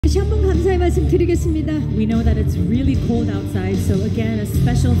다시 한번 감사의 말씀 드리겠습니다. We know that it's really cold outside, so again a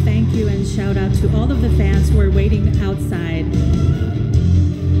special thank you and shout out to all of the fans who are waiting outside.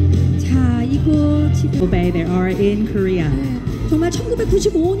 자, 이곳 지금 They are in Korea. 정말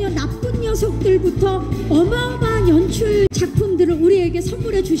 1995년 나쁜 녀석들부터 어마어마한 연출 작품들을 우리에게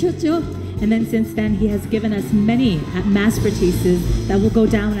선물해 주셨죠. And then since then he has given us many masterpieces that will go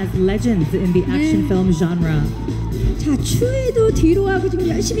down as legends in the action film genre. 자, 추위도 뒤로 하고 지금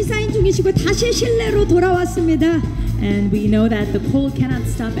열심히 사인 중이시고 다시 실내로 돌아왔습니다. And we know that the cold cannot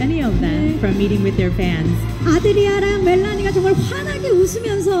stop any of them from meeting with their fans. 아드리아랑 멜라니가 정말 환하게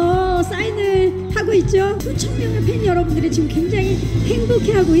웃으면서 사인을 하고 있죠. 수천 명의 팬 여러분들이 지금 굉장히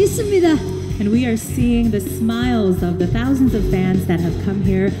행복해하고 있습니다. And we are seeing the smiles of the thousands of fans that have come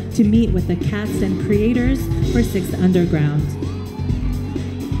here to meet with the cast and creators for 6th Underground.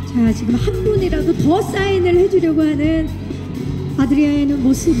 자, 지금 한 분이라도 더 사인을 해주려고 하는 아드리아의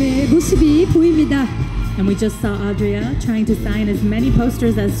모습이 보입니다. And we just saw Adria trying to sign as many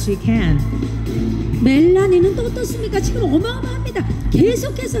posters as she can. 멜라니는 또 어떻습니까? 지금 어마어마합니다.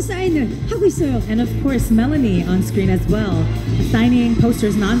 계속해서 사인을 하고 있어요. And of course Melanie on screen as well, signing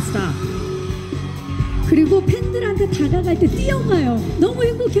posters non-stop. 그리고 팬들한테 다가갈 때 뛰어가요. 너무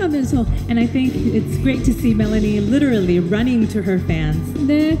행복해하면서. And I think it's great to see Melanie literally running to her fans.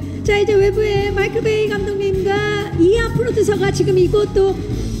 네, 자 이제 외부에 마이클 베이 감독님과 이하 프로듀서가 지금 이곳도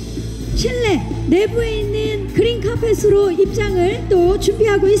실내 내부에 있는 그린카펫으로 입장을 또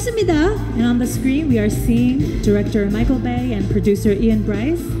준비하고 있습니다. And on the screen we are seeing director Michael Bay and producer Ian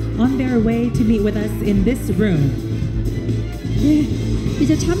Bryce on their way to meet with us in this room. 네,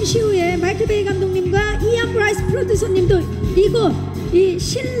 이제 잠시 후에 마이클 베이 감독님과 이안 브라이스 프로듀서님도 이곳 이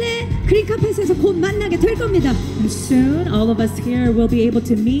실내 그린카펫에서 곧 만나게 될 겁니다. And soon all of us here will be able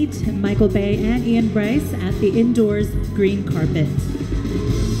to meet Michael Bay and Ian Bryce at the indoors green carpet.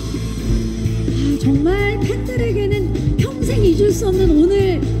 정말 팬들에게는 평생 잊을 수 없는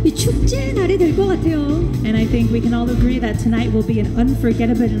오늘 이 축제의 날이 될 것 같아요. And I think we can all agree that tonight will be an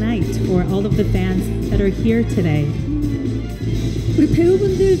unforgettable night for all of the fans that are here today. 우리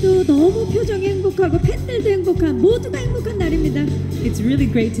배우분들도 너무 표정이 행복하고 팬들도 행복한 모두가 행복한 날입니다. It's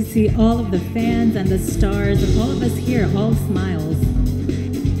really great to see all of the fans and the stars and all of us here all smiles.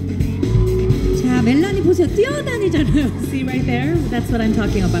 자, 멜라니 보세요. 뛰어다니잖아요. See right there? That's what I'm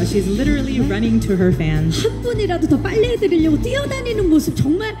talking about. She's literally running to her fans. 한 분이라도 더 빨리 해드리려고 뛰어다니는 모습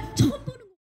정말 처음